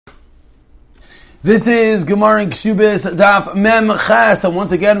This is Gemara in Ksubis Daf Mem Ches, and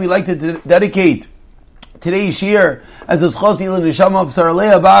once again we like to dedicate today's shir as a Schosi L'Nishama of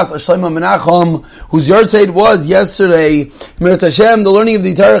Saralea Bas Ashleima Menachem, whose yahrzeit was yesterday. Meretz Hashem, the learning of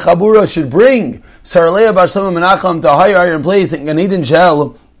the Torah Chabura should bring Saralea Bas Ashleima Menachem to a higher place in Gan Eden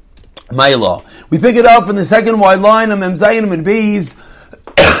Shel Ma'ila. We pick it up from the second wide line of Mem Zayin and Beis.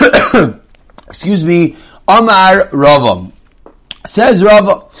 Excuse me, Amar Rava. Says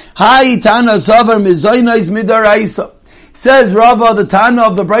Rava, Hi Tana Savar Mizaynais Midaraisa. Says Rava, the Tana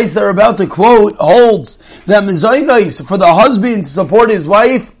of the Brisa they're about to quote holds that Mizaynais, for the husband to support his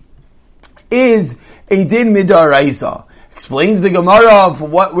wife, is a din midaraisa. Explains the Gemara of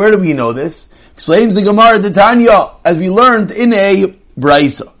where do we know this? Explains the Gemara the Tanya, as we learned in a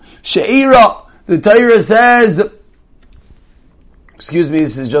Brisa. She'ira, the Torah says, excuse me,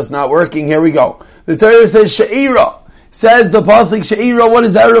 this is just not working, here we go. The Torah says She'ira. Says the pasuk She'ira, what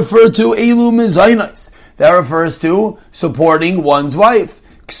does that refer to? Elu mizaynais. That refers to supporting one's wife.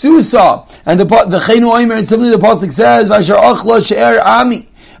 Ksusa. And the Chenu Omer, similarly the pasuk says, Vashar achla she'er ami.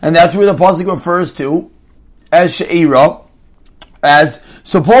 And that's where the pasuk refers to as She'ira, as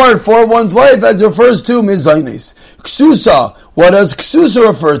support for one's wife, as refers to mizaynais. Ksusa. What does Ksusa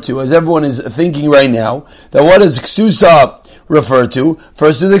refer to? As everyone is thinking right now, that what does Ksusa refer to?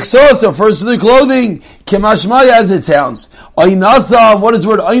 First to the ksos, first to the clothing. Kemashmaya, as it sounds. Aynasa, what does the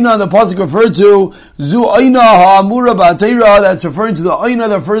word ayna in the pasuk refer to? Zu ayna ha'amura ba'atayra, that's referring to the ayna,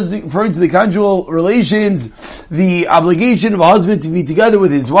 that's referring to the conjugal relations, the obligation of a husband to be together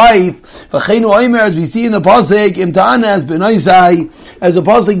with his wife. V'cheinu aymer, as we see in the pasuk, imta'ana as benaisai, as the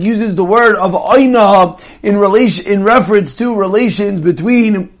pasuk uses the word of ayna in reference to relations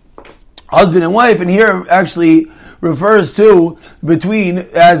between husband and wife, and here actually refers to between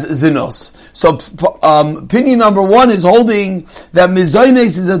as zinos. So opinion number one is holding that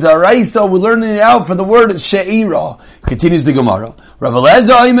mizaynes is a daraisa. We're learning it out for the word she'ira. Continues the Gemara. Rav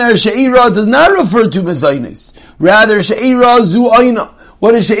Elazar Omer, she'ira does not refer to mizaynes. Rather, she'ira zu ayna.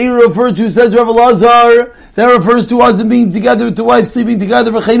 What does she'ira refer to? Says Rav Elazar. That refers to husband being together with the wife, sleeping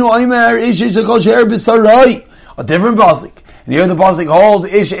together. V'cheinu Omer, ish kol she'er b'sarai. A different pasuk. And here the pasuk holds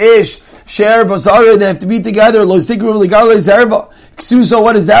ish share basara, they have to be together. Lo sikru v'ligale zerba. Ksusa,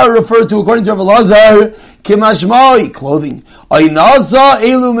 what does that refer to according to Rav Elazar? Kimashmai, clothing. Aynasa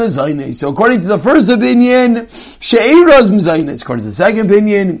elu mezaynes. So according to the first opinion, she'eira's mezaynes. According to the second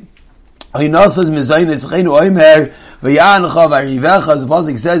opinion, Aynasa's mezaynes. Chenu oimer v'yancha v'arivecha. As the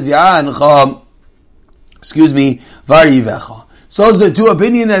pasuk says, v'yancha. Excuse me, v'arivecha. So those are the two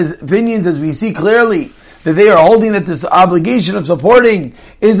opinions as we see clearly, that they are holding that this obligation of supporting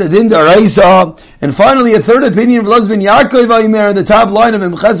is a din daraisa. And finally, a third opinion of Elazar ben Yaakov Omer in the top line of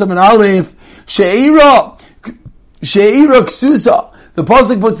Memchesam and Aleph, she'ira ksusa. The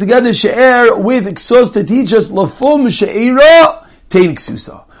pasuk puts together she'er with ksus to teach us lafum she'ira tein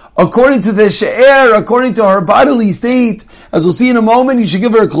ksusa. According to the she'er, according to her bodily state, as we'll see in a moment, you should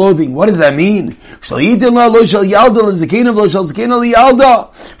give her clothing. What does that mean? Should give her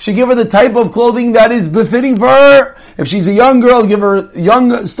the type of clothing that is befitting for her. If she's a young girl, give her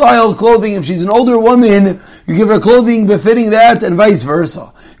young style clothing. If she's an older woman, you give her clothing befitting that, and vice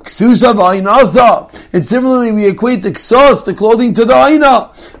versa. Ksusa v'aynasa. And similarly, we equate the ksos, the clothing, to the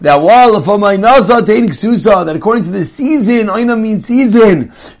ayna. That while if aynasa tein ksusa, that according to the season, ayna means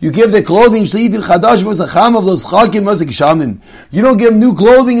season, you give the clothing shliitin chadash v'sacham of those chakim v'sakishamim. You don't give new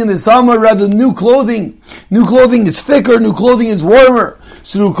clothing in the summer, rather new clothing. New clothing is thicker, new clothing is warmer.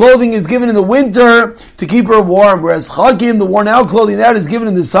 So new clothing is given in the winter to keep her warm, whereas chakim, the worn out clothing, that is given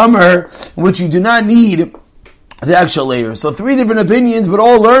in the summer, in which you do not need the actual layer. So three different opinions, but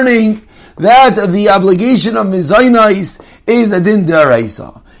all learning that the obligation of mizaynais is a din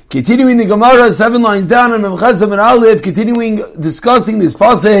daraisa. Continuing the Gemara, 7 lines down on Memchesam and Aleph, continuing discussing this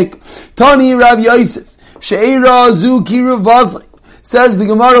pasuk, Tani Rav Yosef, she'ira zu kiruv basik. Says the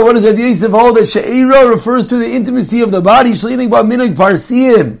Gemara, what does Rav Yosef hold? That she'ira refers to the intimacy of the body, shlining ba minhag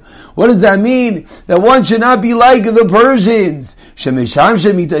parsiim. What does that mean? That one should not be like the Persians.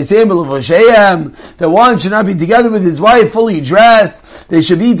 That one should not be together with his wife fully dressed. They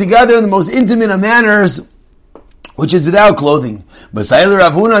should be together in the most intimate of manners, which is without clothing. There's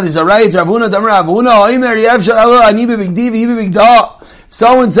a right.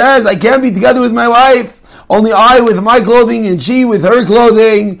 Someone says, I can't be together with my wife, only I with my clothing and she with her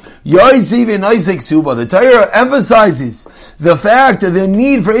clothing. The Torah emphasizes the fact of the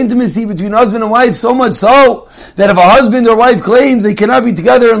need for intimacy between husband and wife, so much so that if a husband or wife claims they cannot be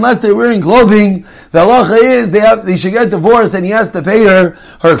together unless they're wearing clothing, the halacha is they should get divorced and he has to pay her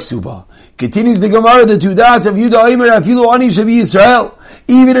ksuba. Continues the Gemara, the two dots of Yudah Omer, Afilu Ani Shabi Yisrael.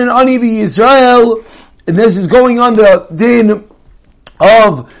 even in Ani B'Yisrael, and this is going on the din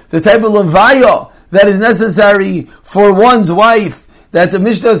of the type of levaya that is necessary for one's wife, that the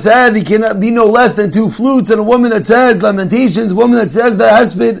Mishnah said he cannot be no less than 2 flutes, and a woman that says Lamentations, a woman that says the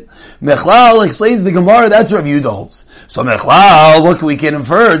Hesped. Mechlal explains the Gemara, that's Rav Yehuda holds. So Mechlal, what we can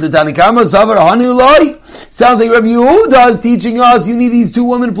infer? The Tanakama Savar Hanu Loi. Sounds like Rav Yehuda is teaching us you need these 2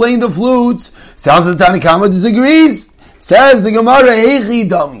 women playing the flutes. Sounds like the Tanakama disagrees. Says the Gemara, Eichi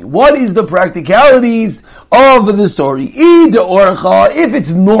Dami. What is the practicalities of the story? Ida Orcha, if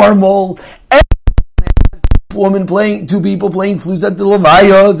it's normal, woman playing, 2 people playing flutes at the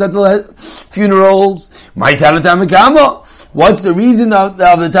levayos, at the funerals. My Tanakama. What's the reason of the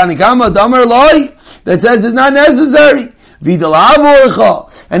Tanakama Damar Loi that says it's not necessary?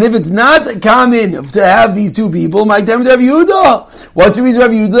 And if it's not common to have these 2 people, my time to Rav Yehuda. What's the reason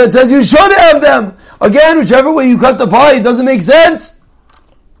Rav Yehuda that says you should have them? Again, whichever way you cut the pie, it doesn't make sense.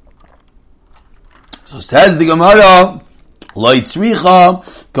 So says the Gemara,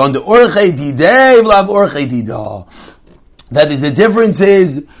 that is the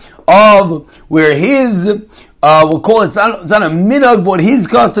differences of where his, we'll call it's not a minhag, what his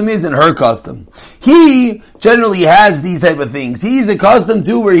custom is and her custom. He generally has these type of things. He's accustomed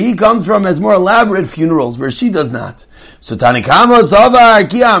to where he comes from as more elaborate funerals, where she does not. So Tanakama Savar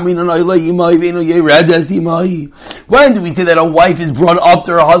when do we say that a wife is brought up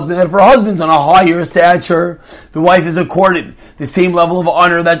to her husband, that if her husband's on a higher stature, the wife is accorded the same level of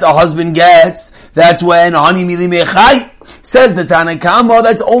honor that the husband gets? That's when Hani Mili Mechai says the Tanakama,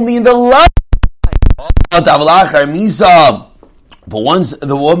 that's only in the life. But once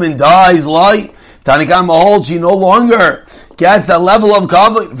the woman dies, like Tanakama holds, she no longer gets that level of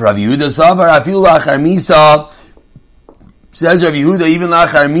kavod. Rav Yehuda Savar Afilu Lachar Misa, says Rav Yehuda, even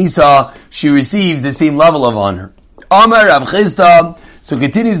Lachar Misa, she receives the same level of honor. Amar Rav Chisda, so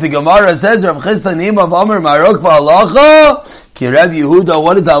continues the Gemara, says Rav Chisda, name of Amar Marokva Halacha, Ki Rav Yehuda,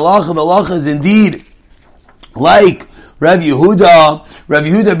 what is the halacha? The halacha is indeed like Rav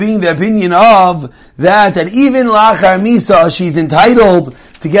Yehuda being the opinion of that even Lachar Misa, she's entitled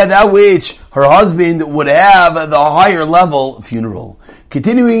to get that which her husband would have the higher level funeral.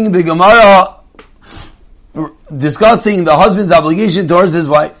 Continuing the Gemara, discussing the husband's obligation towards his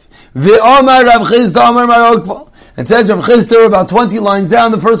wife. Ve'amar Rav Chisda Amar Marokva. It says Rav Chisda about 20 lines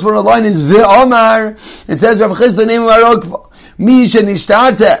down. The first one of the line is Ve'amar. It says Rav Chisda name of Marokva. Mi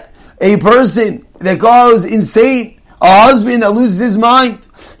shenishtata, a person that goes insane, a husband that loses his mind.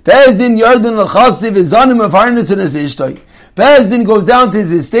 Bezdin Yarden l'chasiv izanim of harness in his ishtay. Bezdin goes down to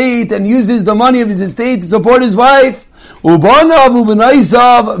his estate and uses the money of his estate to support his wife. Ubanav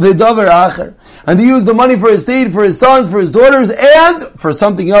ubenaisav v'davar acher. And he used the money for his estate, for his sons, for his daughters, and for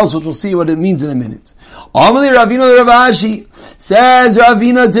something else, which we'll see what it means in a minute. Amali Ravina Ravashi, says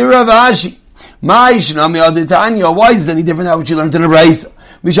Ravina to Ravashi, why is it any different than what you learned in the Brisa?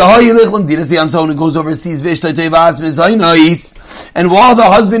 Someone who goes overseas, and while the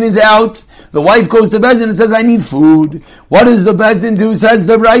husband is out, the wife goes to Bezdin and says, I need food. What does the Bezdin do? Says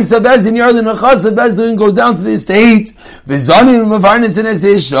the Brisa, Bezdin Yarden Achasa, Bezdin goes down to the estate, and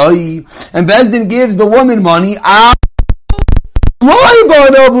Bezdin gives the woman money.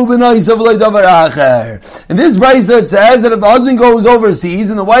 And this Brisa says that if the husband goes overseas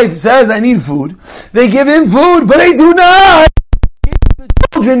and the wife says, I need food, they give him food, but they do not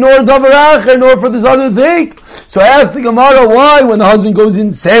children, nor davar acher, nor for this other thing. So I asked the Gemara, why, when the husband goes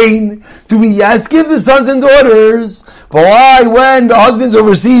insane, do we yes give the sons and daughters? But why, when the husband's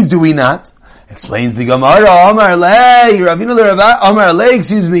overseas, do we not? Explains the Gemara, Amar Lei, Amar Lei,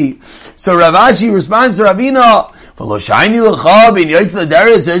 excuse me. So Ravashi responds to Ravina,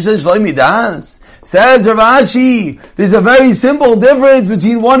 says Ravashi, there's a very simple difference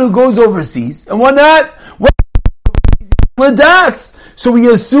between one who goes overseas and one not. So we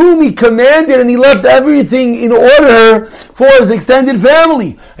assume he commanded and he left everything in order for his extended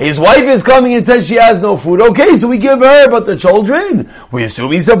family. His wife is coming and says she has no food. Okay, so we give her, but the children, we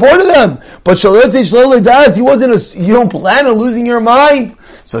assume he supported them. But he wasn't you don't plan on losing your mind.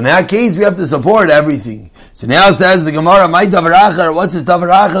 So in that case, we have to support everything. So now says the Gemara, my davar acher, what's this davar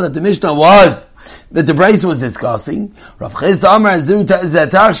acher that the Mishnah was, that the Brisa was discussing? Rav Chisda Amar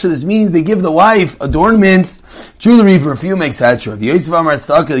Zetarsha, this means they give the wife adornments, jewelry, perfume, etc. Rav Yosef Amar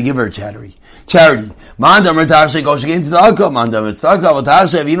Tzedakah, they give her charity. Man Amar Tarsha goes against Tzedakah, Man Amar Tzedakah, but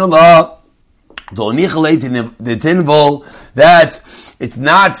Tarsha Avinu La, the tinvol, that it's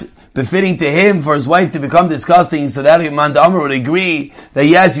not befitting to him for his wife to become disgusting, so that Man Amar would agree that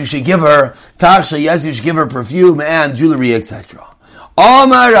yes, you should give her Tarsha, yes, you should give her perfume and jewelry, etc.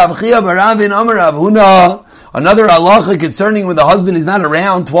 Amar Rav Chia Baravin Amar Rav Huna Another halacha concerning when the husband is not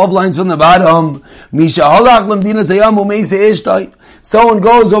around, 12 lines from the bottom. Someone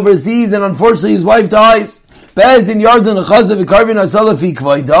goes overseas and unfortunately his wife dies. Bezdin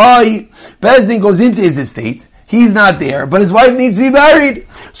goes into his estate. He's not there, but his wife needs to be buried.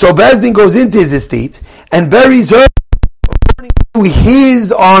 So Bezdin goes into his estate and buries her according to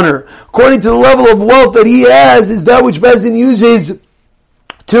his honor. According to the level of wealth that he has, is that which Bezdin uses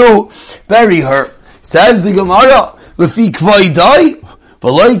to bury her. Says the Gemara,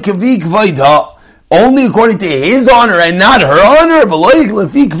 only according to his honor and not her honor. What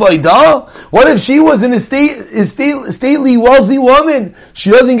if she was an stately, wealthy woman?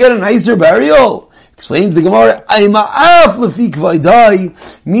 She doesn't get a nicer burial. Explains the Gemara,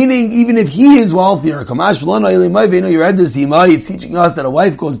 meaning even if he is wealthier. It's teaching us that a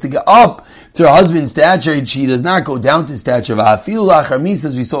wife goes to get up to her husband's stature and she does not go down to stature. As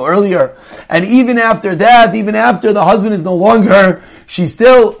we saw earlier. And even after death, even after the husband is no longer,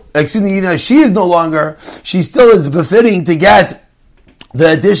 even as she is no longer, she still is befitting to get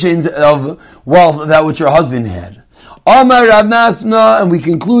the additions of wealth that which her husband had. Amar Rav Nasna, and we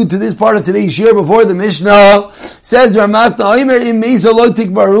conclude to this part of today's shir before the Mishnah, says Rav Nasna,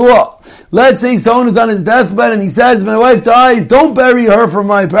 let's say someone is on his deathbed and he says, my wife dies, don't bury her from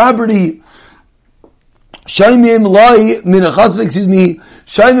my property. Shaimim Lai,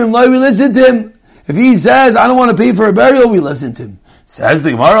 we listen to him. If he says, I don't want to pay for a burial, we listen to him. Says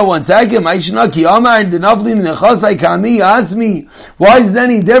the Gemara, 1 second, why is it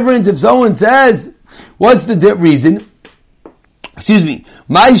any different if someone says, what's the reason?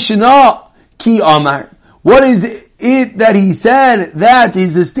 Ma'ishna ki amar. What is it that he said that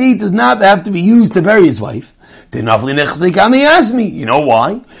his estate does not have to be used to bury his wife? You know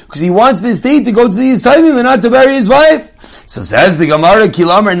why? Because he wants the estate to go to the Yisayimim and not to bury his wife. So says the Gemara,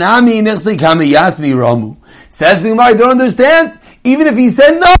 Kilamar Nami Nechsei Kami Yasmi Ramu. Says the Gemara, I don't understand. Even if he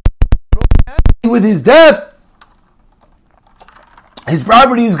said no, with his death, his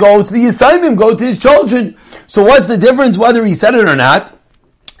properties go to the Yisayimim, go to his children. So what's the difference whether he said it or not?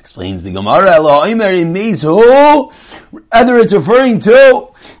 Explains the Gemara, either it's referring to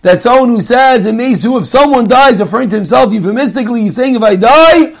that someone who says in Mesu, if someone dies, referring to himself euphemistically, he's saying, if I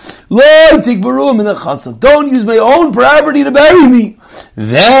die, don't use my own property to bury me.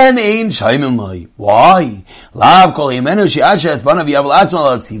 Then ain't shaimim lai. Why?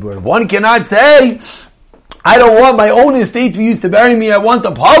 One cannot say, I don't want my own estate to be used to bury me, I want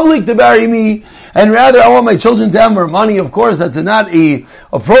the public to bury me, and rather I want my children to have more money. Of course, that's not a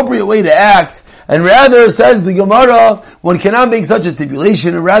appropriate way to act. And rather, says the Gemara, one cannot make such a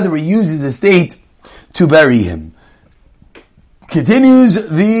stipulation, and rather he uses his estate to bury him. Continues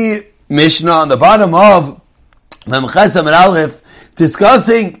the Mishnah on the bottom of Memchesam and Aleph,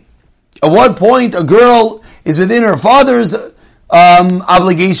 discussing at what point a girl is within her father's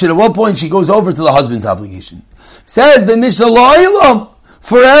obligation, at what point she goes over to the husband's obligation. Says the Mishnah, La'ilam,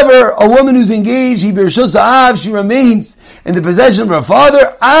 forever, a woman who's engaged, she remains in the possession of her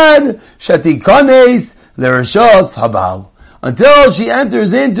father, ad shatikanes lereshos habal, until she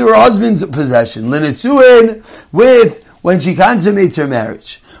enters into her husband's possession, lenesuin, with when she consummates her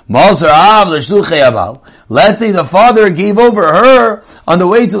marriage. Let's say the father gave over her on the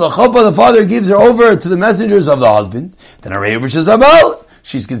way to the chuppah, the father gives her over to the messengers of the husband, then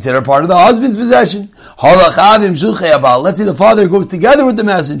she's considered part of the husband's possession. Let's say the father goes together with the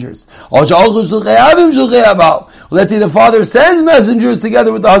messengers. Let's say the father sends messengers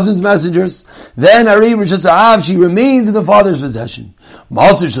together with the husband's messengers. Then she remains in the father's possession.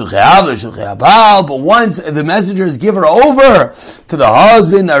 But once the messengers give her over to the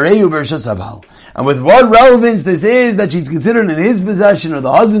husband, and with what relevance this is that she's considered in his possession or the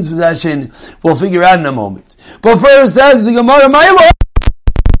husband's possession, we'll figure out in a moment. But first says the Gemara, my Lord,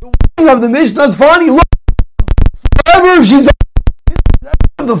 the wording of the Mishnah is funny. Look, forever she's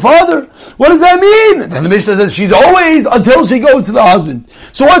of the father. What does that mean? Then the Mishnah says she's always until she goes to the husband.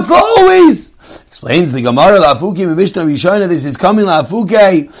 So what's the always? Explains the Gemara, Lafuki Mishnah Rishona, this is coming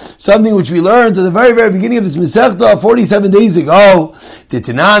Lafuke, something which we learned at the very, very beginning of this Masechta 47 days ago.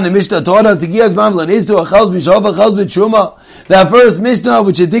 Titanan, the Mishnah taught us, that first Mishnah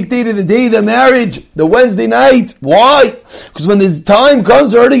which had dictated the day of the marriage, the Wednesday night. Why? Because when this time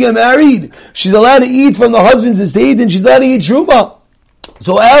comes for her to get married, she's allowed to eat from the husband's estate and she's allowed to eat Truma.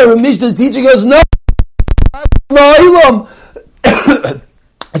 So our Mishnah is teaching us, no,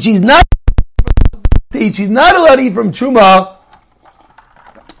 she's not allowed to eat from Truma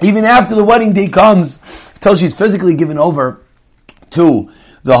even after the wedding day comes until she's physically given over to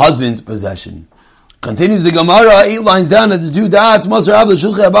the husband's possession. Continues the Gemara, 8 lines down at the 2 dots,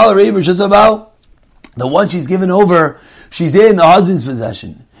 the one she's given over, she's in the husband's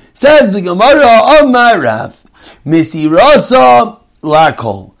possession. Says the Gemara, Amar Rav, Misirasa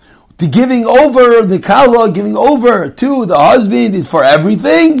Lakol. The giving over, the kala, giving over to the husband is for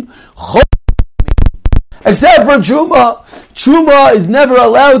everything, except for Truma. Truma is never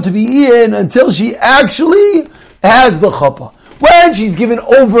allowed to be eaten until she actually has the chuppah. When she's given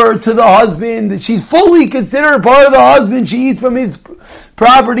over to the husband, she's fully considered part of the husband, she eats from his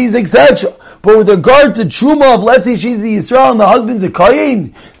properties, etc. But with regard to Truma, if let's say she's the Yisrael and the husband's a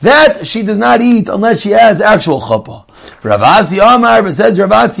Kayin, that she does not eat unless she has actual chuppah. Ravasi Amar, but says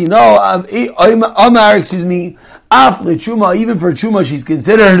Ravasi, no, Amar, Afle Truma, even for Truma, she's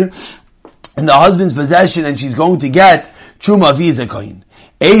considered in the husband's possession and she's going to get Truma visa Kayin.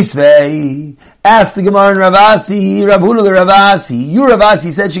 Eisvei, asked the Gemara in Ravasi, Ravuna the Ravasi, you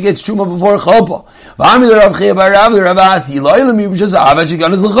Ravasi said she gets Truma before chuppah.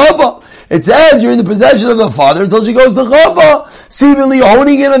 It says you're in the possession of the father until she goes to chuppah, seemingly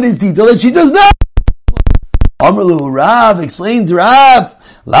honing in on this detail that she does not. Amrlu Rav explained to Rav,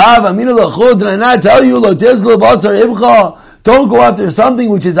 Lav Amina Lachud, did I not tell you, Lo Tezlo Basar Ibcha, don't go after something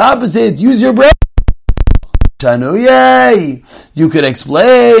which is opposite, use your brain. Shanuye, you could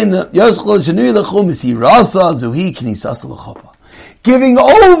explain, giving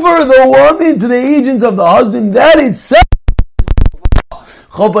over the woman to the agents of the husband, that itself,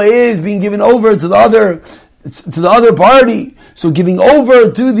 chuppah is being given over to the other party. So giving over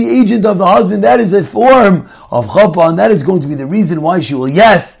to the agent of the husband, that is a form of chuppah, and that is going to be the reason why she will,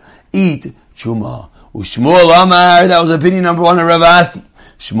 yes, eat Truma. Ushmuel Amar, that was opinion number one of Ravasi.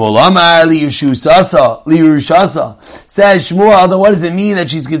 Shmuel Amar liyushasa. Says Shmuel, what does it mean that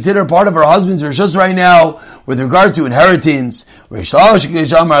she's considered part of her husband's rishus right now with regard to inheritance? Says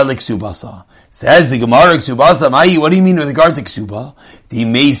the Gemara, Ksubasa, what do you mean with regard to Ksuba? The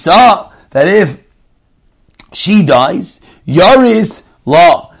Mesa, that if she dies, Yaris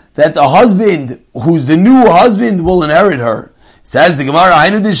law, that the husband, who's the new husband, will inherit her. Says the Gemara,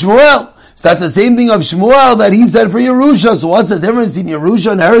 Hainu de Shmuel. So that's the same thing of Shmuel that he said for Yerusha. So what's the difference in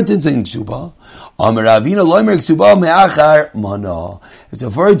Yerusha inheritance and Ksuba? Amar Ravina loimer Ksuba me'achar mana. It's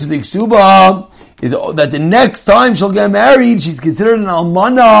referred to the Ksuba is that the next time she'll get married, she's considered an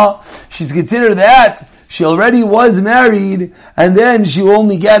almana. She's considered that she already was married, and then she will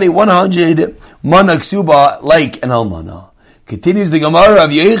only get a 100 mana Ksuba like an almana. Continues the Gemara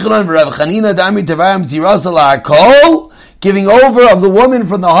of Yechanan v'Rav Chanina dami tevarim zirasa la'akol. Giving over of the woman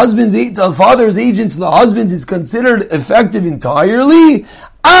from the husband's to the father's agents to the husband's is considered effective entirely.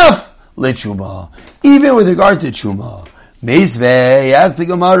 Af lechuma, even with regard to chuma. Meisvei, ask the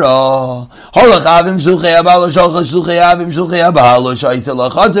Gemara.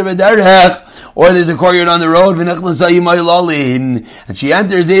 Or there's a courtyard on the road, and she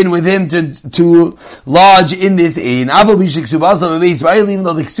enters in with him to lodge in this inn. Even though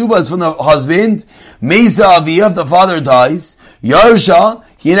the ksuba is from the husband, Mesa Aviv, the father dies, Yarsha,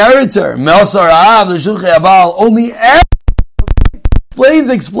 he inherits her. Only after explains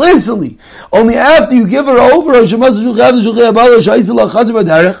explicitly. Only after you give her over, then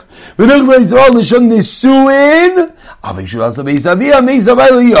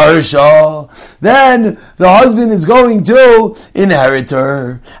the husband is going to inherit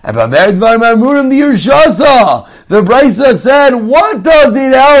her. The Brisa said, what does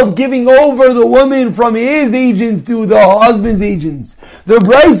it help giving over the woman from his agents to the husband's agents? The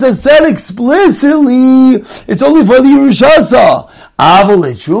Brisa said explicitly, it's only for the Yerushasa.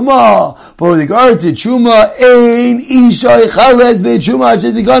 Avole Truma, but with regard to Truma, Ein Isha Chales Be Truma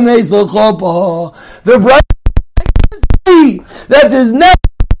Shetiganes L'Chopa. The Brisa that there's never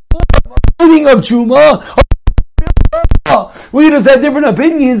a meaning of Truma. We just had different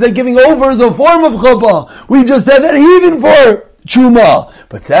opinions that giving over is a form of chuppah. We just said that even for Truma.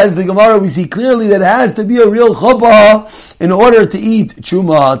 But says the Gemara, we see clearly that it has to be a real chuppah in order to eat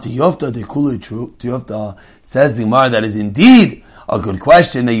Truma. Tiyofta dekulu tiyofta. Says the Gemara, that is indeed a good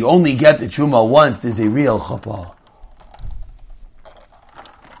question, that you only get the Truma once there's a real chuppah.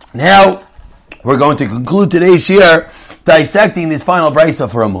 Now, we're going to conclude today's shir dissecting this final brisa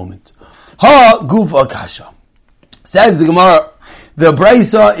for a moment. Ha gufa kasha. Says the Gemara, the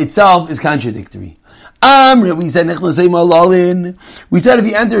brisa itself is contradictory. We said if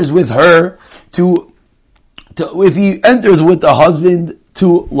he enters with her if he enters with the husband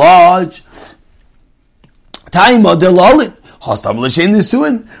to lodge, taima delalin.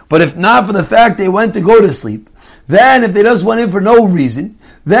 But if not for the fact they went to go to sleep, then if they just went in for no reason,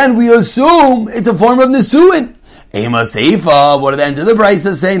 then we assume it's a form of nisuin. Ema Seifa, what did the end of the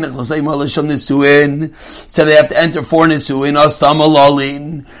Brisa say? So they have to enter 4 Nisuin, Astam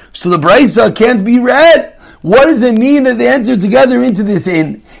Alalin. So the Brisa can't be read. What does it mean that they enter together into this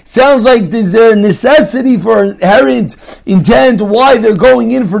inn? Sounds like is there a necessity for inherent intent why they're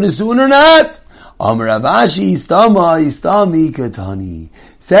going in for Nisuin or not? Amar Rav Ashi, Istami Katani.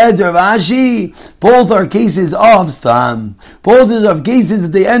 Says Rav Ashi, both are cases of Stam. Both are cases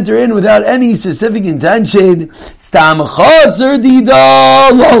that they enter in without any specific intention. Stam Chatzar Dida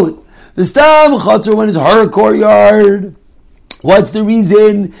Lolit. The Stam Chatzar when it's her courtyard. What's the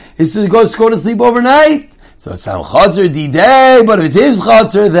reason? Is to go to sleep overnight. So Stam Chatzar Dida, but if it is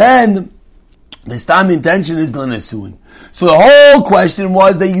Chatzar, then the Stam intention is L'Nesuin. So the whole question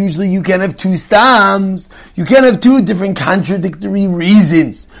was that usually you can have 2 stams. You can have 2 different contradictory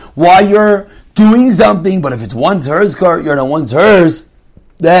reasons why you're doing something, but if it's one's hers courtyard and one's hers,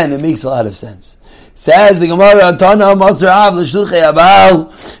 then it makes a lot of sense. Says the Gemara,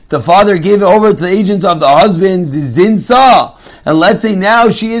 the father gave it over to the agents of the husband, the zinsa, and let's say now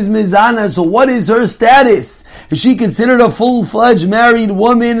she is mizana, so what is her status? Is she considered a full-fledged married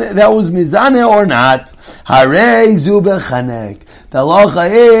woman that was mizana or not? Harei zu bechanek. The halacha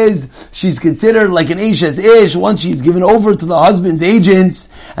is, she's considered like an Isha's Ish once she's given over to the husband's agents,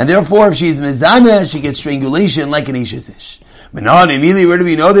 and therefore if she's mizana, she gets strangulation like an Isha's Ish. But now, immediately, where do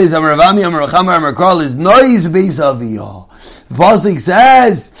we know this? Amar Ravami, Amar Rachama, Amar Karl is noise beis aviyah. The Pasuk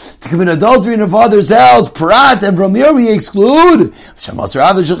says, to commit adultery in her father's house, Prat and from here we exclude,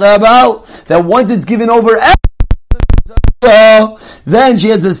 that once it's given over, then she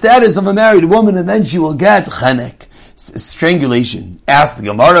has the status of a married woman, and then she will get chanek, strangulation. Ask the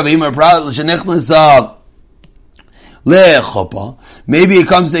Gemara, maybe it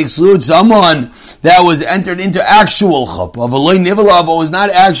comes to exclude someone that was entered into actual chuppah, but was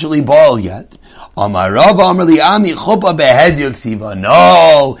not actually ball yet. No,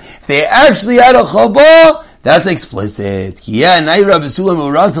 if they actually had a chuppah, that's explicit. Yeah, Naira Besula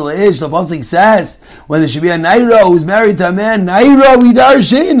Murasal Ish, the Pasuk says, when there should be a Naira who's married to a man, Naira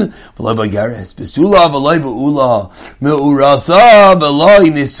Vidarshin, V'loi Bagares, Besula V'loi Ba'ula, Me'urasa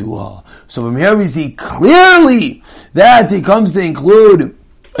V'loi Nisua. So from here we see clearly that it comes to include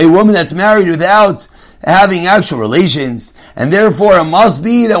a woman that's married without having actual relations, and therefore it must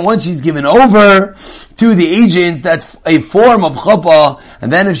be that once she's given over to the agents, that's a form of chuppah,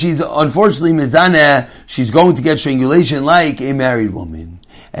 and then if she's unfortunately mizaneh, she's going to get strangulation like a married woman.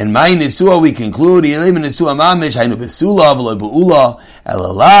 And my nisua we conclude, we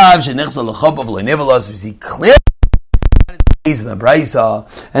see clearly in the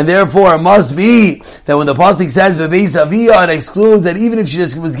Brisa, and therefore it must be that when the pasuk says bebeis aviyah, it excludes that even if she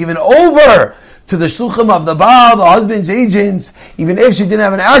just was given over to the shluchim of the Baal, the husband's agents, even if she didn't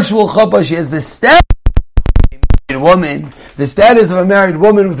have an actual chuppah, she has the status of a married woman, the status of a married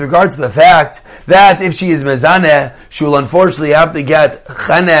woman with regard to the fact that if she is mezaneh, she will unfortunately have to get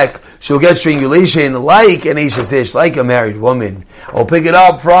chanek, she'll get strangulation like an Eishes Ish, like a married woman. I'll pick it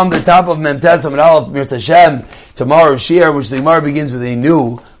up from the top of Memtes Amid Aleph Mir Tashem, tomorrow's Shir, which the Gemara begins with a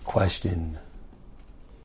new question.